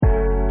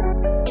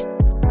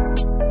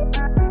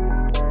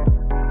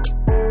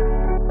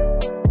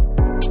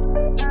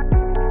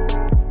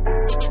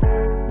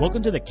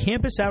Welcome to the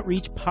Campus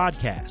Outreach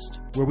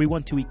Podcast, where we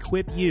want to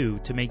equip you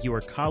to make your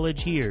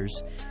college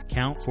years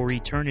count for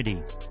eternity.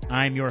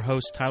 I'm your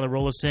host, Tyler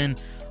Rollison,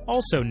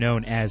 also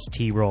known as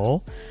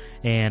T-Roll,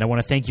 and I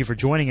want to thank you for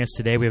joining us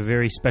today. We have a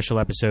very special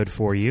episode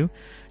for you.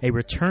 A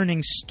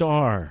returning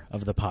star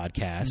of the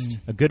podcast,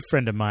 a good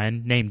friend of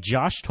mine named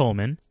Josh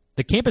Tolman,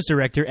 the campus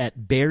director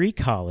at Berry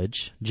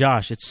College.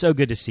 Josh, it's so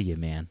good to see you,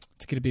 man.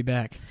 It's good to be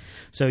back.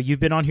 So you've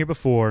been on here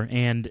before,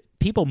 and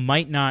people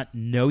might not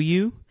know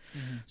you.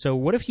 So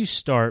what if you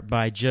start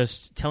by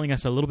just telling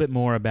us a little bit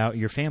more about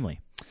your family?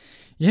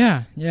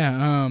 Yeah.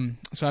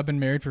 So I've been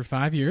married for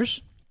 5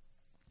 years.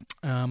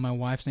 My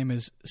wife's name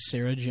is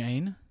Sarah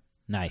Jane.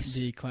 Nice.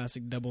 The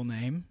classic double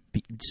name.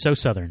 So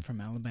Southern. From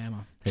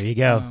Alabama. There you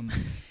go.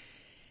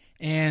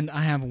 And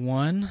I have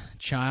one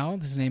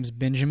child. His name's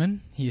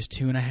Benjamin. He is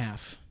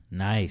 2.5.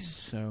 Nice.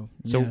 So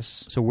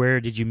yes. So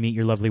where did you meet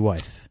your lovely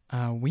wife?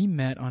 We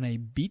met on a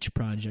beach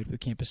project with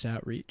Campus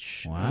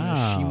Outreach.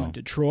 Wow. She went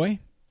to Troy.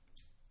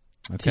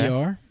 Okay.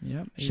 TR.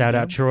 Yep. Shout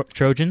out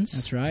Trojans.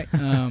 That's right.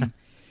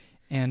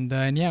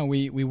 And yeah,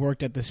 we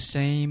worked at the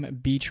same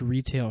beach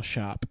retail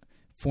shop,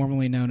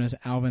 formerly known as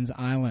Alvin's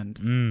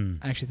Island.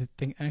 I actually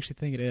think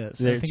it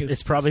is. I think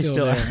it's probably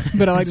still there.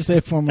 But I like to say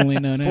formerly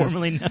known as.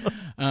 Formerly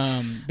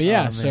known. But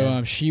yeah,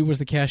 so she was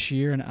the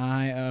cashier, and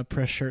I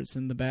pressed shirts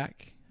in the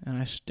back, and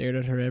I stared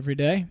at her every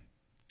day,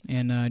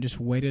 and I just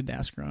waited to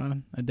ask her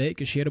on a date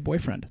because she had a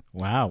boyfriend.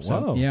 Wow.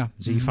 So, whoa. Yeah.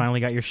 So you finally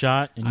got your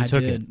shot, and you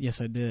took it. Yes,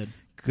 I did.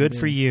 Good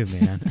for you,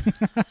 man.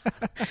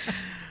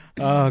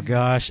 Oh,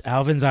 gosh.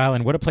 Alvin's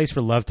Island. What a place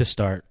for love to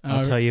start.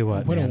 I'll tell you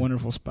what, What man. a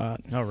wonderful spot.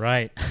 All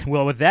right.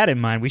 Well, with that in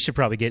mind, we should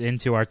probably get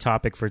into our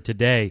topic for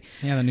today.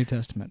 Yeah, the New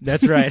Testament.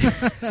 That's right.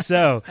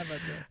 So, How about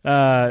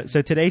that?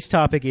 so today's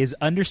topic is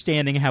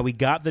understanding how we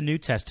got the New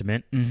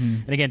Testament.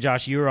 And again,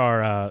 Josh, you're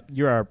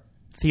our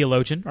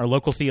theologian, our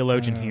local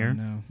theologian here.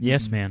 No.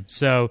 Yes, man.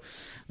 So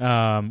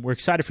we're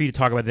excited for you to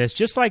talk about this.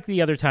 Just like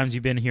the other times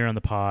you've been here on the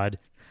pod,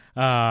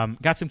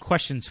 got some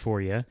questions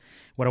for you.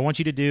 What I want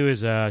you to do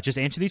is just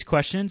answer these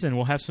questions, and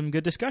we'll have some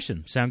good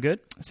discussion. Sound good?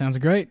 Sounds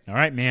great. All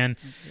right, man.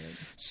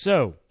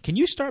 So can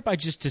you start by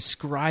just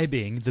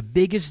describing the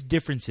biggest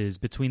differences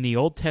between the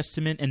Old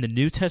Testament and the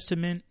New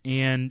Testament,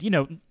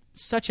 and,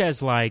 such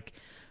as like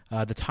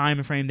the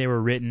time frame they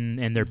were written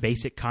and their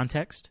basic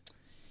context?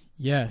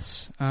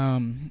 Yes.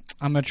 I'm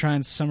going to try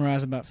and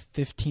summarize about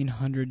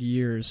 1,500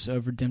 years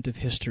of redemptive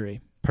history.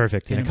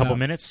 Perfect. In a couple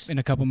minutes? In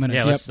a couple minutes,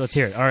 Yeah, yep. let's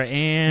hear it. All right,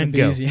 and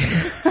It'll go. be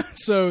easy.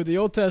 So the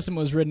Old Testament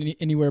was written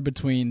anywhere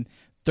between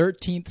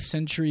 13th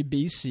century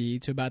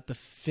BC to about the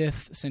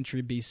 5th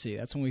century BC.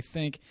 That's when we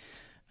think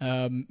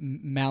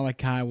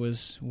Malachi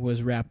was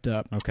wrapped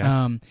up. Okay.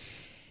 And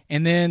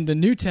then the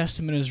New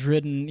Testament is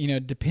written,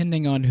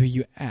 depending on who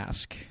you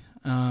ask,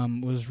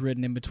 was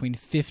written in between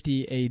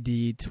 50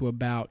 AD to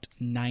about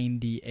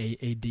 90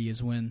 AD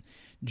is when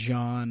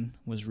John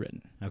was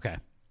written. Okay.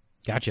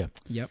 Gotcha.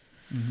 Yep.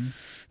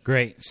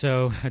 Great.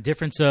 So a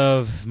difference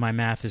of, if my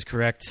math is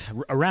correct,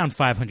 around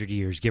 500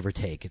 years, give or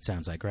take, it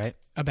sounds like, right?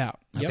 About.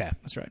 Yep, Okay.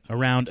 that's right.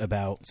 Around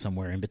about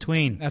somewhere in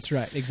between. That's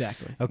right,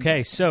 exactly.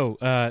 Okay,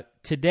 so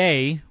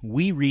today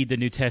we read the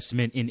New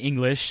Testament in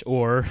English,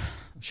 or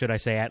should I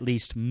say at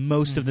least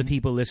most of the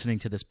people listening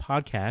to this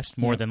podcast,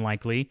 more than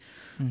likely,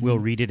 will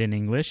read it in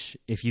English.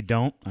 If you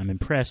don't, I'm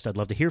impressed. I'd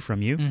love to hear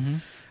from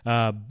you.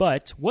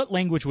 But what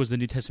language was the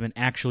New Testament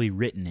actually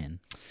written in?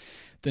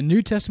 The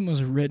New Testament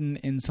was written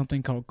in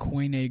something called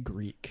Koine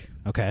Greek.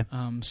 Okay.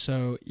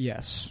 So,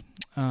 yes,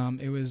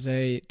 it was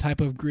a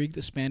type of Greek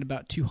that spanned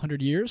about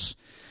 200 years.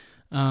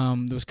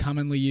 That was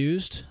commonly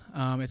used.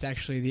 It's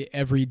actually the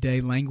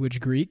everyday language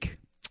Greek.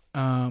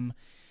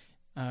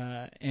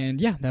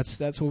 And yeah, that's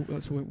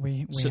what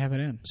we have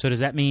it in. So does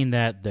that mean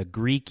that the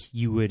Greek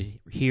you would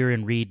hear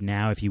and read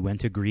now if you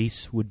went to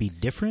Greece would be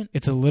different?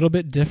 It's a little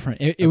bit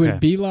different. It would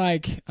be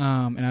like,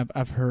 and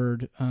I've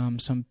heard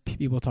some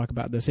people talk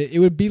about this. It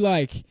would be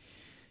like,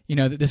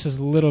 that this is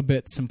a little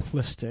bit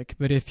simplistic,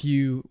 but if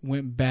you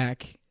went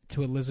back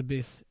to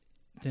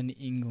Elizabethan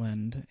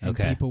England and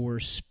people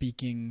were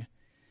speaking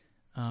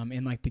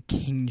in like the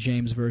King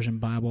James Version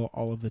Bible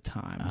all of the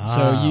time.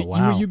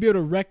 So you'd be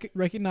able to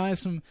recognize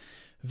some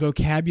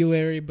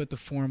vocabulary, but the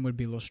form would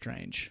be a little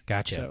strange.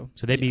 Gotcha.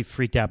 So they'd be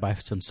freaked out by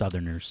some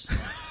Southerners.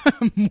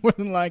 More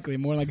than likely.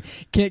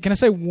 Can I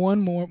say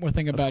one more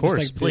thing about of course,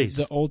 just like please.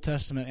 The Old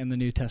Testament and the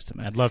New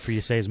Testament? I'd love for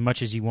you to say as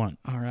much as you want.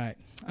 All right.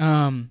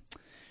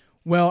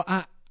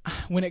 Well,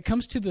 when it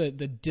comes to the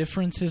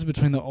differences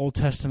between the Old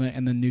Testament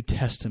and the New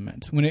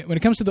Testament, when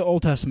it comes to the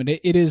Old Testament,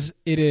 it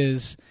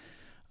is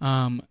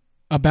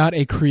about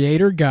a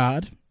creator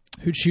God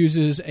who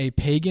chooses a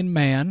pagan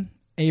man,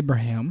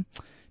 Abraham,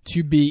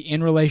 to be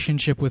in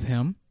relationship with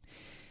him.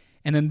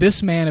 And then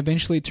this man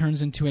eventually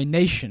turns into a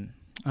nation.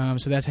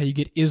 So that's how you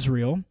get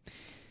Israel.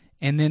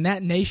 And then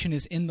that nation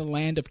is in the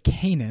land of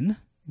Canaan.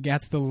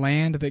 That's the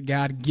land that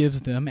God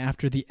gives them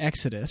after the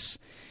Exodus.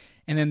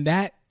 And then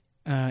that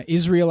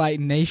Israelite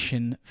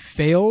nation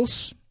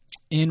fails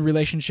in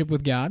relationship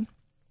with God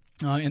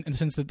in the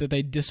sense that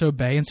they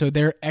disobey. And so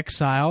they're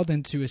exiled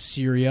into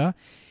Assyria.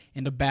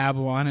 into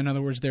Babylon. In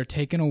other words, they're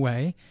taken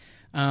away,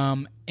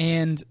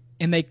 and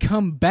they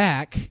come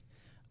back.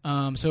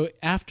 So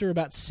after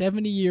about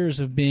 70 years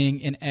of being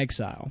in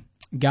exile,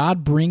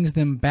 God brings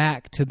them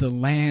back to the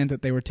land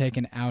that they were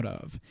taken out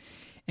of,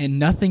 and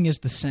nothing is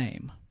the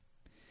same.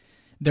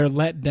 They're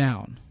let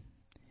down.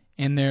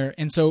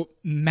 And so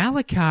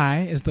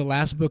Malachi is the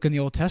last book in the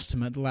Old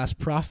Testament, the last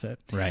prophet.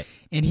 Right.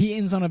 And he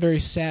ends on a very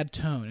sad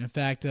tone. In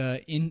fact,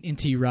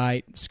 N.T.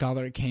 Wright,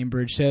 scholar at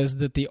Cambridge, says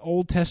that the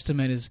Old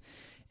Testament is,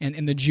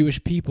 and the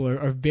Jewish people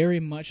are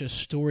very much a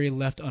story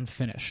left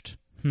unfinished.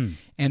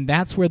 And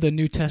that's where the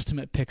New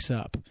Testament picks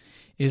up,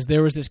 is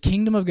there was this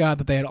kingdom of God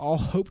that they had all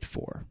hoped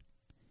for,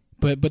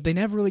 but they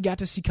never really got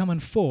to see come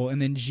in full.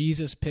 And then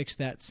Jesus picks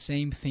that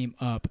same theme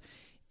up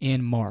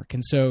in Mark.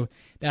 And so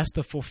that's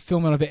the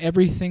fulfillment of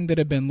everything that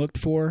had been looked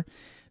for,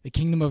 the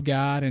kingdom of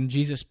God, and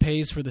Jesus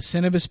pays for the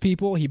sin of his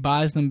people. He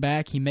buys them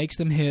back. He makes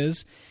them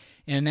his.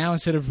 And now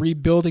instead of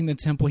rebuilding the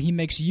temple, he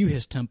makes you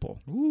his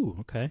temple. Ooh,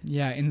 okay.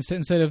 Yeah,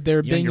 instead of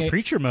there being in your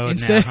preacher mode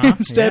instead, now, huh?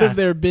 Instead Yeah. of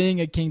there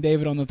being a King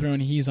David on the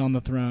throne, he's on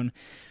the throne.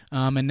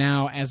 And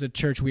now, as a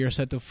church, we are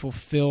set to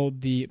fulfill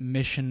the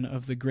mission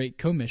of the Great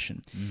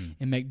Commission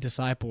and make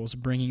disciples,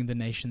 bringing the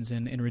nations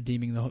in and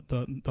redeeming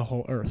the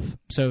whole earth.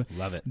 So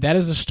Love it. that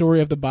is the story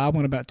of the Bible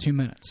in about 2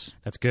 minutes.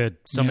 That's good.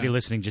 Somebody Yeah.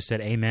 listening just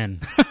said amen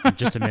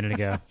just a minute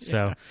ago.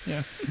 So,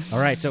 Yeah. all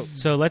right.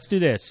 So let's do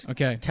this.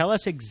 Okay. Tell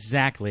us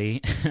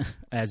exactly,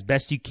 as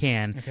best you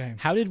can, Okay.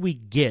 how did we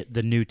get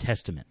the New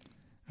Testament?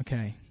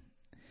 Okay.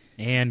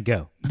 And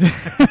go.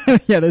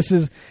 Yeah, this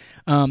is.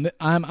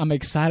 I'm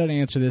excited to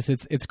answer this.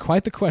 It's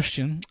quite the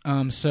question.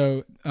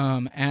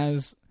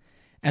 As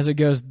it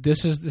goes,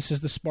 this is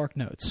the Spark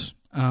Notes.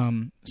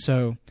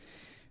 So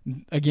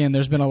again,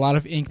 there's been a lot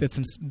of ink that's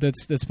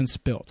been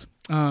spilt.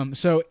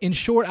 So in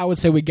short, I would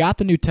say we got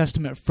the New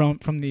Testament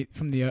from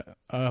the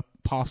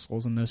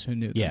apostles and those who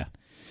knew them.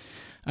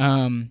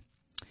 Yeah.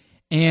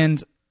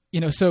 And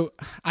so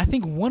I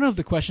think one of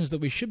the questions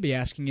that we should be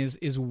asking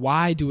is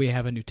why do we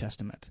have a New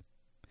Testament?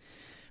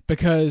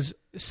 Because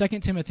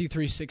 2 Timothy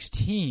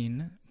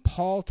 3:16,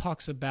 Paul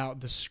talks about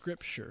the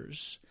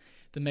Scriptures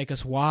that make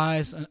us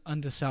wise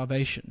unto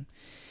salvation.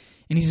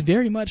 And he's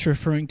very much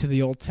referring to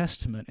the Old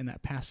Testament in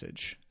that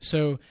passage.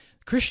 So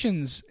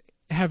Christians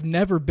have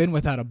never been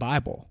without a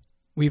Bible.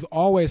 We've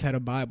always had a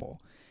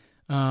Bible.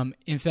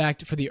 In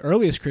fact, for the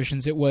earliest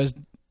Christians, it was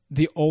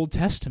the Old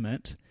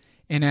Testament.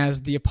 And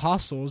as the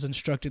apostles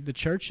instructed the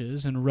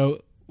churches and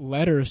wrote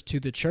letters to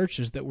the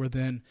churches that were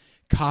then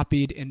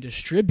copied and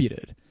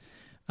distributed,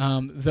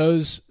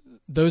 those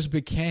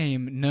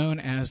became known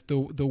as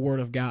the Word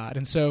of God.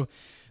 And so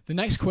the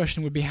next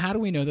question would be, how do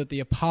we know that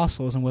the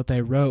apostles and what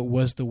they wrote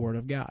was the Word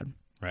of God?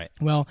 Right.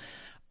 Well,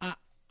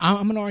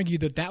 I'm going to argue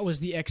that was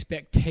the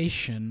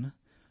expectation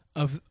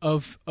of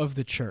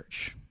the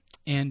church,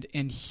 and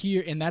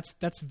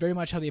that's very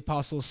much how the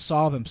apostles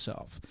saw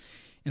themselves.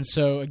 And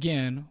so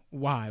again,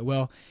 why?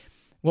 Well,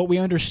 what we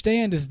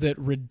understand is that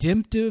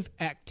redemptive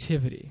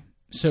activity.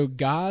 So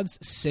God's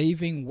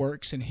saving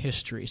works in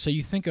history. So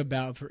you think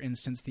about, for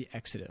instance, the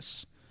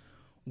Exodus.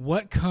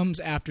 What comes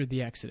after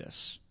the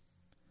Exodus?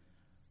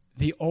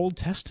 The Old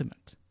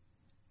Testament.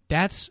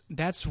 That's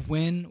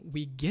when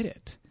we get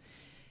it.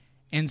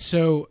 And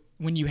so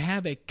when you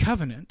have a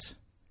covenant,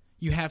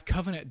 you have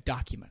covenant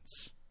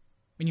documents.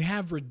 When you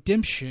have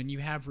redemption, you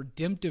have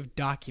redemptive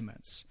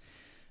documents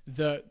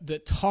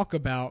that talk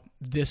about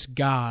this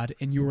God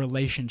and your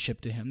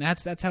relationship to him.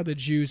 That's how the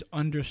Jews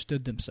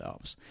understood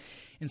themselves.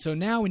 And so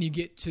now when you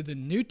get to the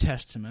New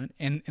Testament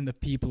and the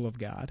people of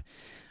God,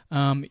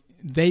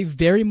 they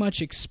very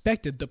much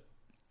expected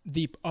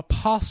the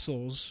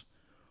apostles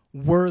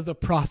were the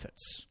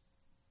prophets.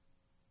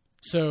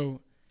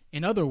 So,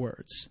 in other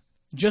words,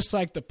 just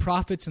like the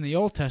prophets in the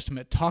Old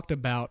Testament talked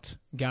about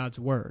God's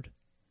Word,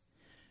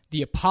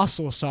 the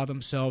apostles saw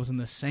themselves in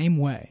the same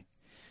way.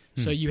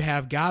 So you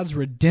have God's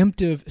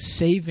redemptive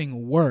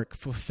saving work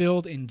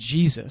fulfilled in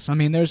Jesus. I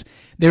mean, there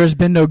has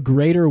been no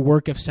greater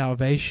work of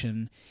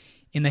salvation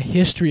in the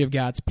history of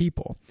God's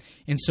people.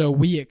 And so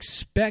we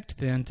expect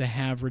then to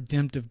have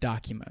redemptive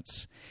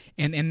documents.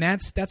 And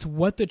that's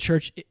what the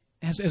church,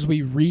 as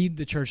we read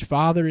the church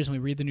fathers and we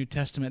read the New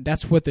Testament,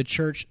 that's what the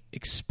church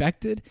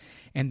expected,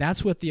 and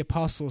that's what the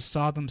apostles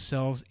saw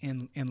themselves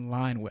in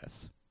line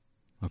with.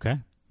 Okay.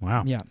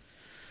 Wow. Yeah.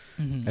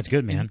 Mm-hmm. That's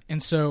good, man.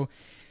 And so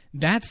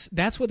that's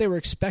what they were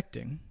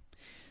expecting.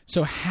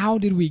 So how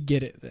did we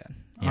get it then?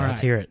 Yeah, All right.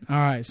 let's hear it. All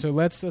right, so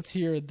let's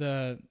hear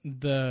the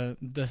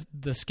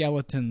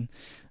skeleton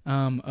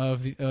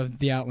of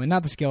the outline.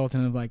 Not the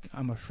skeleton of like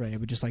I'm afraid,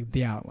 but just like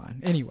the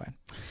outline. Anyway,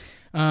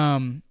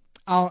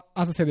 I'll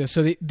just say this.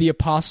 So the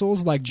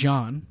apostles, like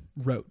John,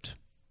 wrote,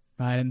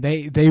 right, and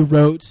they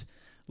wrote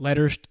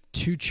letters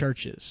to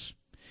churches.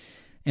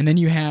 And then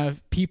you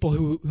have people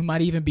who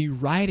might even be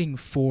writing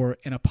for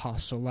an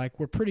apostle. Like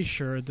we're pretty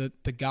sure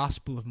that the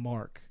Gospel of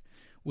Mark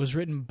was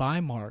written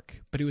by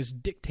Mark, but it was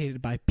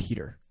dictated by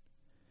Peter.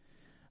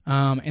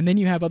 And then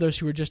you have others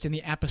who are just in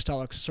the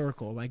apostolic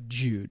circle, like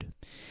Jude.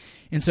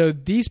 And so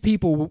these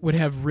people would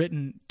have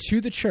written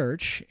to the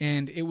church,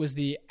 and it was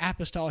the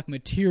apostolic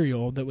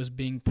material that was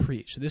being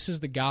preached. So this is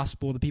the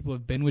gospel. The people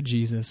have been with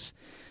Jesus.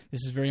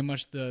 This is very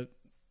much the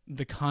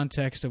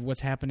context of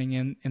what's happening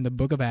in the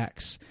book of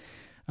Acts.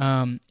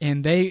 And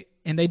they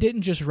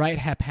didn't just write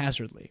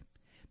haphazardly.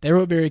 They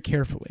wrote very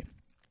carefully.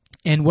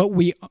 And what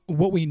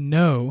we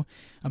know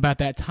about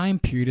that time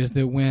period is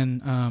that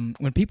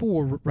when people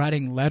were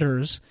writing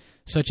letters,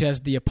 such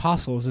as the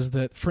apostles, is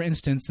that, for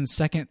instance, in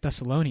 2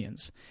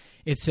 Thessalonians,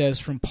 it says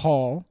from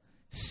Paul,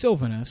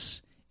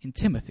 Silvanus, and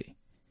Timothy.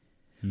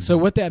 Mm-hmm. So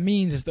what that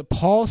means is that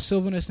Paul,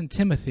 Silvanus, and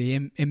Timothy,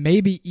 and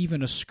maybe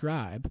even a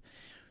scribe,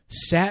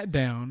 sat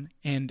down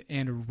and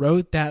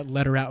wrote that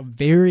letter out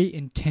very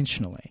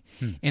intentionally.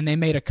 And they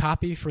made a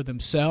copy for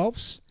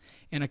themselves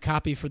and a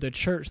copy for the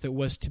church that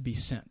was to be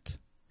sent.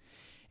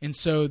 And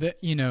so that,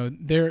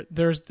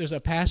 there's a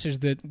passage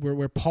that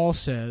where Paul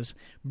says,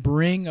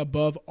 "Bring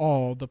above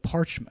all the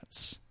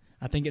parchments."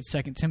 I think it's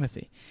 2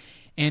 Timothy.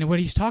 And what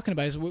he's talking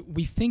about is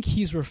we think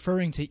he's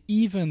referring to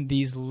even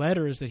these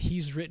letters that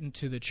he's written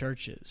to the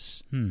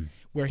churches,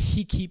 where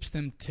he keeps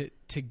them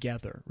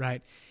together,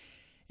 right?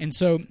 And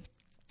so,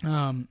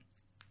 and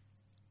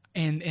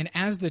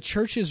as the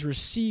churches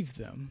received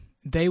them,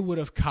 they would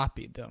have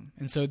copied them.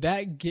 And so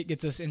that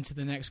gets us into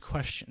the next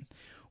question.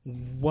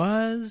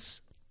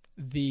 Was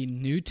the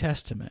New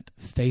Testament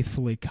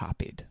faithfully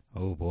copied?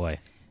 Oh, boy.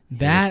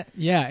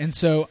 And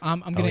so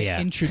I'm going to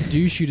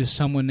introduce you to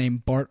someone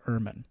named Bart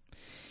Ehrman.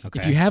 Okay.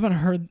 If you haven't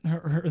heard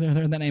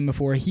that name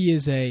before, he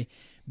is a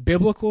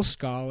biblical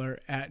scholar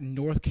at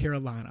North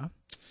Carolina,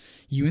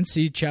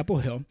 UNC Chapel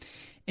Hill,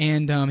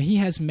 and he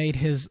has made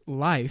his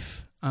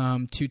life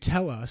to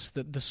tell us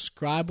that the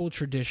scribal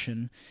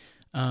tradition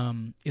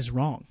is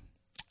wrong.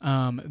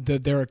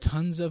 That there are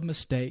tons of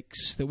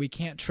mistakes, that we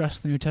can't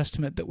trust the New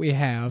Testament that we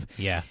have.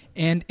 Yeah.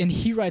 And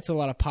he writes a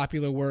lot of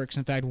popular works.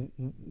 In fact,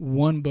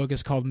 one book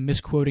is called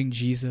Misquoting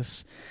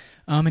Jesus.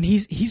 And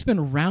he's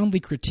been roundly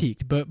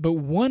critiqued. But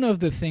one of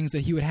the things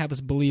that he would have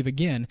us believe,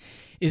 again,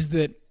 is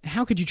that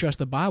how could you trust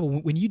the Bible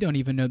when you don't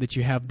even know that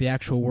you have the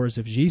actual words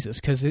of Jesus?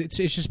 Because it's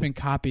just been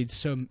copied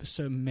so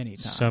many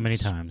times. So many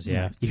times,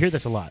 yeah. You hear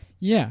this a lot.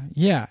 Yeah.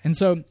 And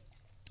so,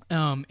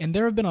 and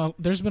there's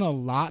been a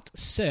lot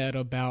said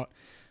about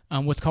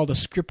what's called a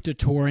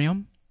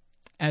scriptatorium,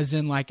 as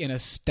in like an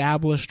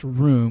established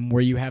room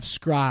where you have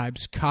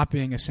scribes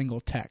copying a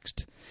single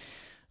text.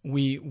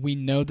 We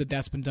know that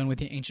that's been done with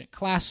the ancient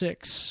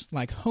classics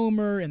like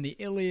Homer and the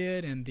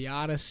Iliad and the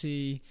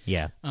Odyssey.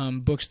 Yeah.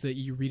 Books that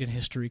you read in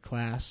history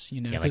class,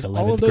 like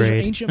all of those grade.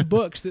 are ancient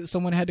books that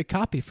someone had to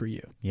copy for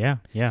you. Yeah.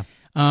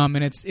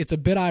 And it's a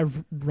bit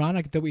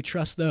ironic that we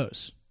trust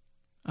those.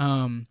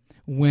 When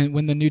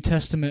the New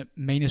Testament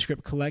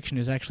manuscript collection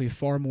is actually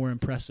far more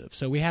impressive.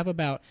 So we have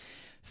about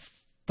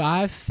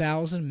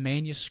 5,000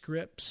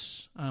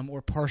 manuscripts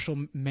or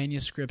partial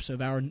manuscripts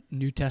of our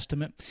New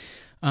Testament.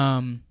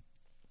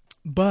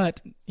 But,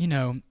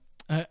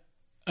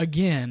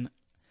 again,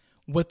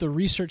 what the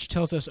research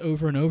tells us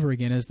over and over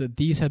again is that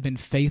these have been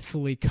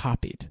faithfully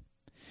copied,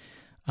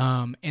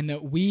 and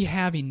that we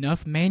have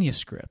enough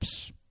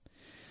manuscripts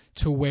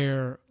to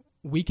where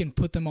we can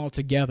put them all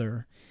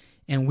together,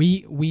 and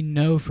we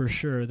know for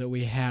sure that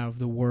we have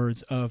the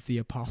words of the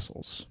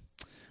apostles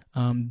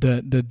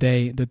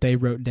that they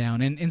wrote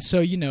down. And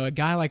so, a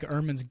guy like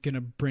Ehrman's going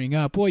to bring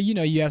up, well, you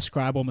have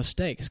scribal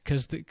mistakes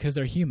because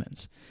they're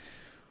humans.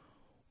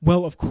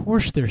 Well, of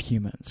course they're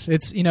humans.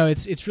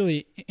 It's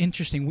really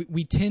interesting.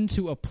 We tend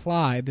to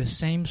apply the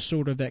same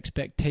sort of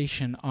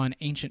expectation on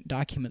ancient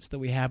documents that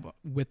we have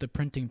with the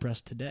printing press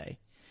today.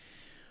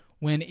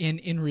 When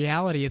in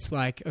reality, it's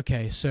like,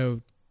 okay,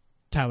 so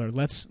Tyler,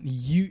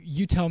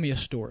 you tell me a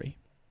story.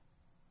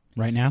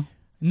 Right now?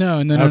 No.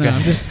 Okay.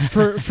 I'm just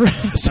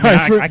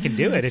sorry. I can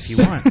do it if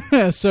you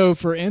want. So,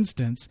 for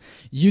instance,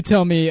 you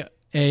tell me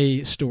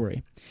a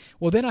story.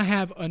 Well, then I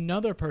have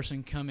another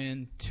person come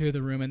into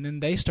the room, and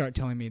then they start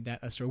telling me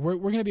that story. We're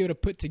going to be able to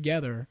put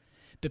together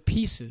the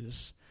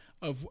pieces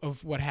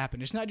of what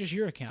happened. It's not just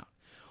your account.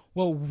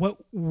 Well,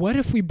 what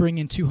if we bring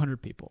in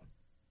 200 people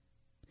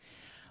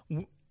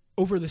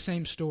over the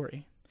same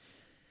story?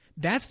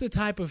 That's the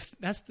type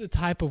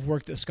of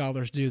work that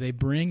scholars do. They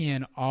bring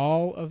in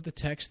all of the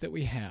text that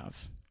we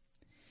have,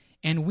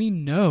 and we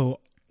know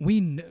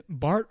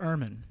Bart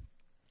Ehrman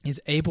is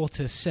able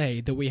to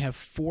say that we have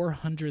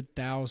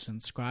 400,000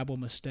 scribal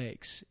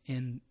mistakes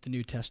in the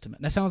New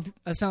Testament. That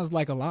sounds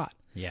like a lot.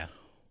 Yeah.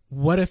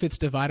 What if it's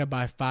divided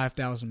by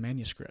 5,000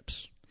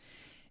 manuscripts?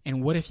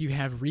 And what if you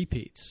have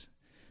repeats?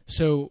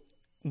 So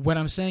what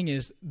I'm saying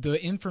is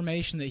the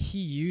information that he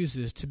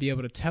uses to be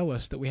able to tell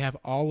us that we have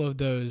all of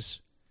those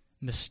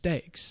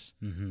mistakes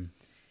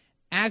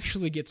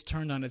actually gets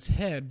turned on its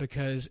head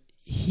because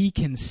he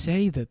can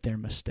say that they're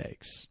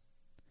mistakes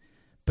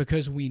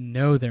because we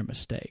know they're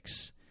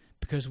mistakes.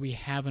 Because we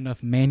have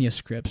enough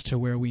manuscripts to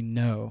where we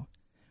know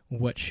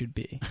what should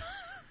be.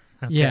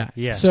 Okay,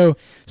 yeah. So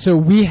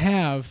we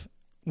have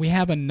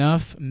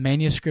enough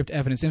manuscript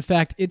evidence. In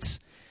fact, it's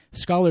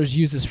scholars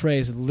use this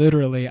phrase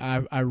literally.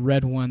 I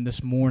read one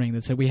this morning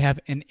that said we have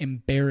an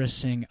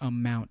embarrassing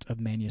amount of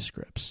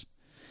manuscripts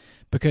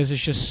because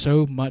it's just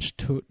so much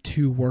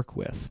to work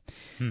with.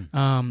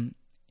 And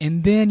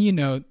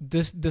then,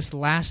 this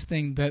last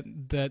thing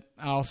that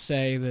I'll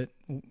say that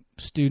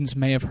students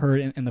may have heard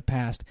in the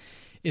past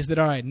is that,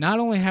 all right, not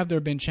only have there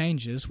been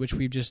changes, which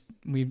we've just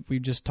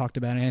talked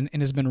about and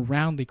has been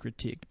roundly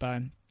critiqued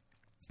by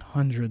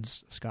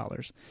hundreds of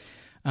scholars,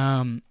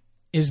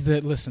 is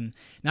that, listen,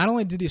 not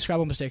only did these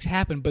scribal mistakes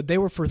happen, but they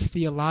were for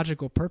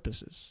theological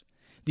purposes.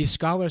 These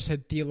scholars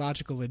had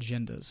theological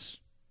agendas,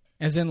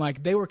 as in,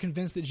 like, they were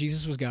convinced that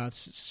Jesus was God,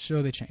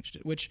 so they changed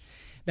it, which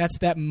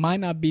that might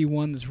not be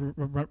one that's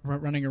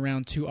running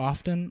around too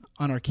often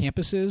on our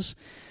campuses,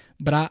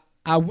 but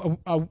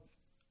I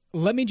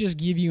let me just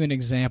give you an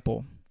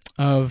example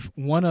of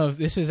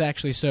this is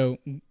actually, so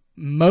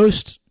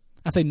most,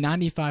 I'd say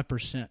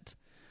 95%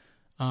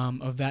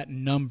 of that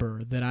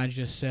number that I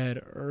just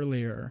said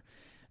earlier,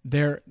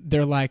 they're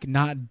like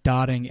not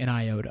dotting an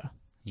iota.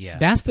 Yeah.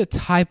 That's the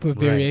type of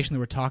variation that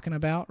we're talking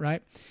about,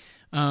 right?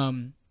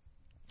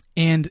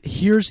 And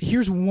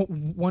here's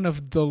one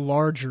of the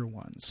larger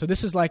ones. So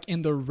this is like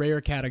in the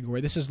rare category.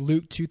 This is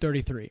Luke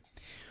 2:33.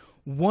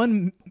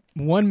 One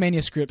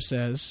manuscript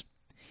says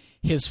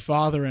his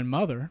father and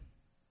mother.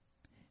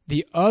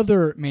 The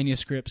other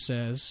manuscript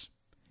says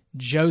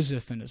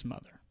Joseph and his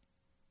mother.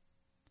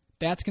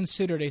 That's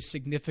considered a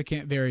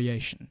significant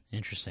variation.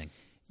 Interesting.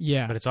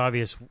 Yeah. But it's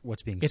obvious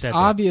what's being said. It's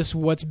obvious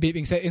what's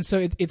being said. And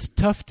so it's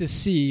tough to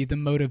see the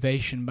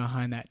motivation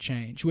behind that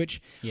change,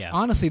 which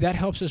honestly, that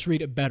helps us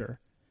read it better.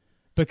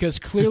 Because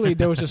clearly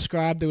there was a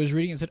scribe that was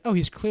reading and said, oh,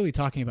 he's clearly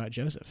talking about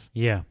Joseph.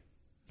 Yeah.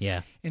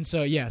 Yeah. And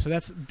so, so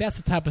that's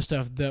the type of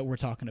stuff that we're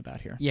talking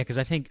about here. Yeah, because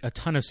I think a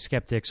ton of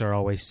skeptics are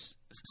always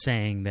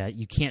saying that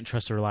you can't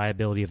trust the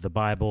reliability of the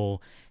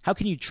Bible. How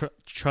can you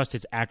trust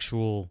its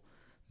actual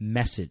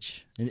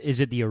message? Is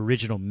it the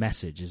original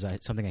message? Is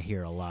that something I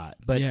hear a lot?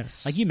 But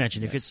like you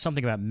mentioned, if it's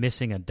something about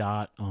missing a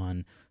dot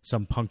on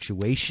some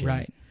punctuation.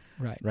 Right.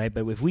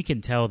 But if we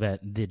can tell that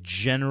the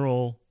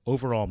general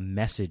overall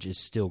message is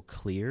still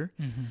clear,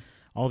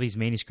 all these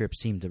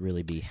manuscripts seem to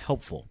really be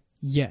helpful.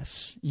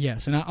 Yes.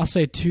 And I'll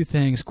say two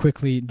things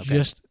quickly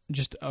just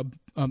about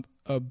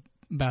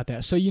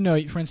that. So,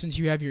 for instance,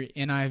 you have your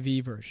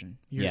NIV version,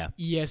 your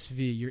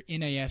ESV, your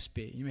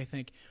NASB. You may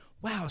think,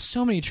 wow,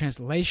 so many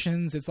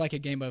translations. It's like a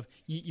game of,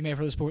 you may have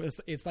heard this before,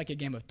 it's like a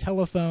game of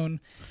telephone.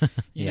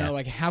 You know,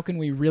 like how can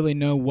we really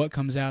know what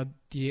comes out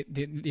the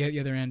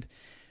other end?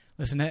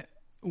 Listen,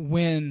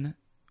 when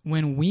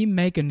we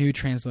make a new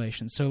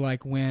translation, so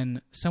like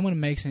when someone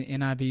makes an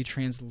NIV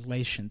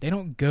translation, they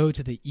don't go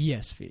to the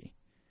ESV.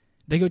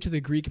 They go to the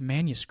Greek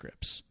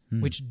manuscripts,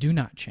 which do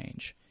not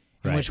change,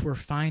 in which we're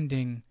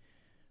finding,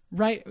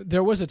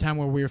 there was a time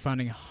where we were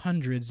finding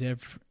hundreds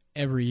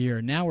every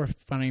year. Now we're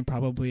finding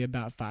probably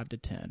about 5 to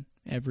 10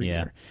 every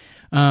year.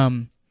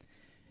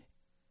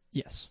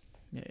 Yes.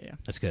 Yeah.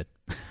 That's good.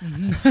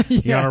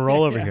 You're on a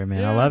roll over here,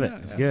 man. I love it.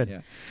 It's good.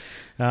 Yeah.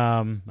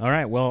 All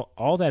right. Well,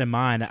 all that in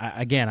mind,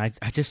 I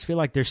just feel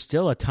like there's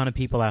still a ton of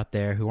people out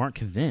there who aren't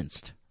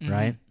convinced,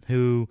 right?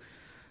 Who,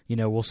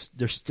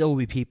 there still will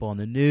be people on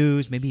the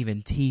news, maybe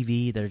even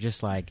TV, that are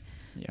just like,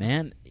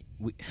 man,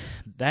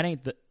 that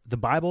ain't the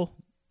Bible.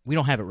 We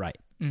don't have it right,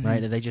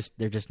 right?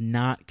 They're just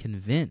not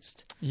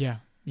convinced. Yeah.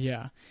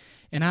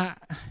 And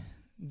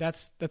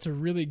that's a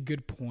really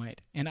good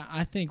point. And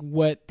I think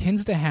what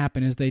tends to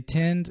happen is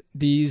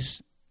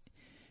these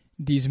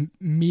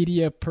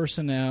media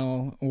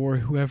personnel or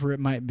whoever it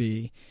might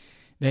be,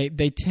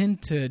 they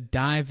tend to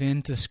dive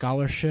into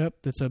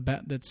scholarship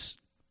that's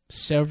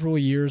several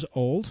years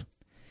old,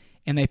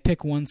 and they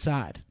pick one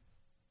side.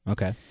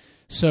 Okay.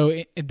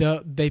 So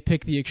they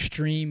pick the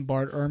extreme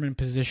Bart Ehrman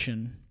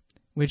position,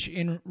 which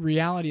in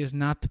reality is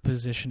not the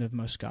position of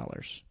most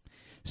scholars.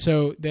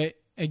 So that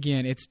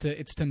again, it's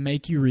to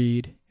make you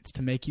read, it's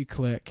to make you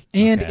click,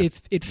 and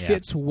it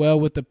fits well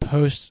with the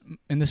post.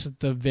 And this is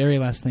the very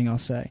last thing I'll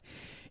say,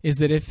 is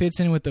that it fits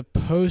in with the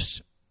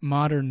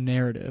postmodern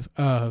narrative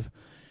of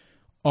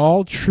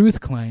all truth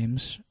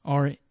claims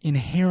are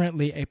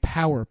inherently a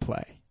power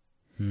play.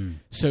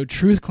 So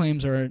truth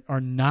claims are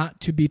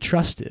not to be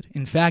trusted.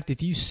 In fact,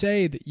 if you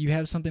say that you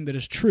have something that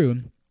is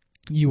true,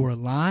 you are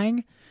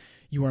lying,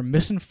 you are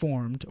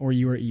misinformed, or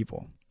you are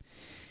evil.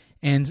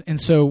 And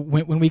so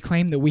when we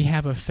claim that we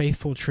have a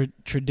faithful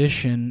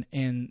tradition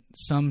and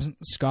some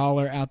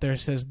scholar out there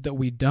says that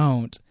we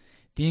don't,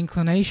 the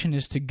inclination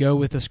is to go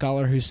with the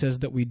scholar who says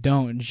that we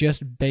don't,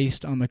 just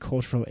based on the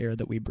cultural air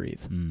that we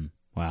breathe.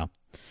 Wow.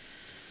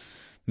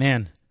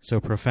 Man, so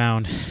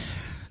profound.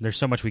 There's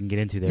so much we can get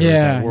into there with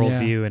that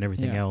worldview and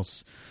everything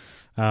else.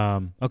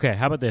 Okay,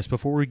 how about this?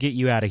 Before we get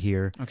you out of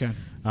here,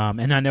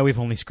 and I know we've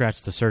only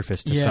scratched the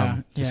surface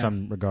to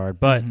some regard,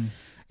 but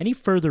any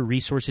further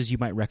resources you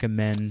might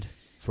recommend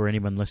for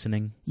anyone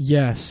listening?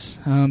 Yes,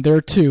 there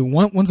are two.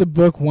 One's a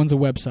book, one's a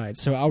website.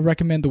 So I'll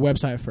recommend the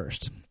website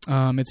first.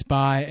 It's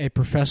by a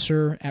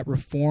professor at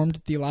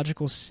Reformed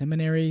Theological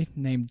Seminary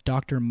named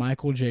Dr.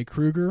 Michael J.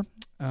 Kruger.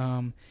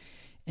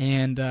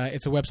 and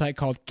it's a website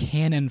called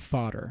Cannon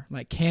Fodder,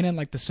 like cannon,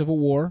 like the Civil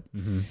War,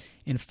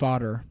 and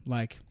fodder,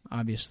 like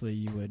obviously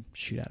you would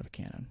shoot out of a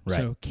cannon. Right.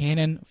 So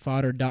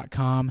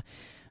cannonfodder.com.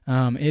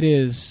 It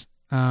is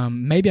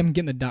maybe I'm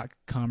getting the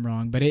 .com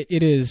wrong, but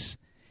it is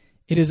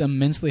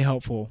immensely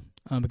helpful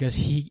because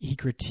he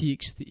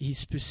critiques he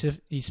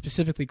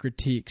specifically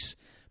critiques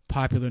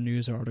popular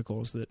news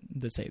articles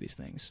that say these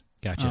things.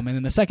 Gotcha. And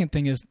then the second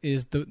thing is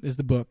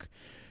the book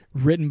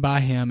written by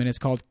him, and it's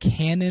called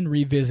Cannon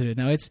Revisited.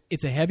 Now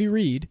it's a heavy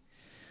read,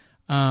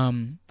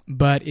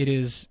 but it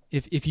is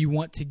if you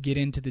want to get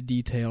into the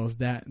details,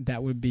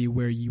 that would be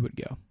where you would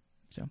go.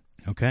 So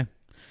okay.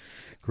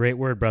 Great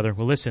word, brother.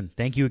 Well, listen,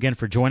 thank you again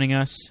for joining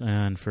us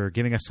and for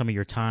giving us some of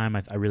your time.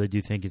 I really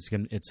do think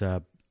it's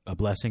a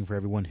blessing for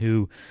everyone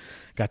who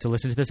got to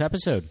listen to this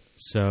episode.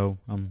 So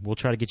we'll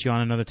try to get you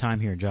on another time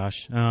here,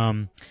 Josh.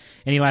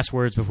 Any last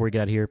words before we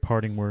get out of here?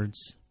 Parting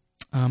words?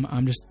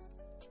 I'm just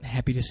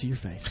happy to see your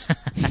face.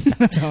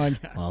 That's all I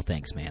got. Well,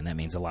 thanks, man. That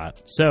means a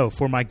lot. So,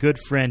 for my good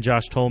friend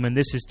Josh Tolman,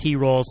 this is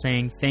T-Roll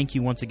saying thank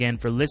you once again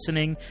for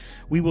listening.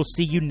 We will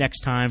see you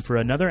next time for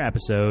another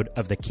episode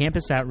of the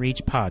Campus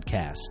Outreach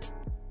Podcast.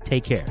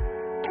 Take care.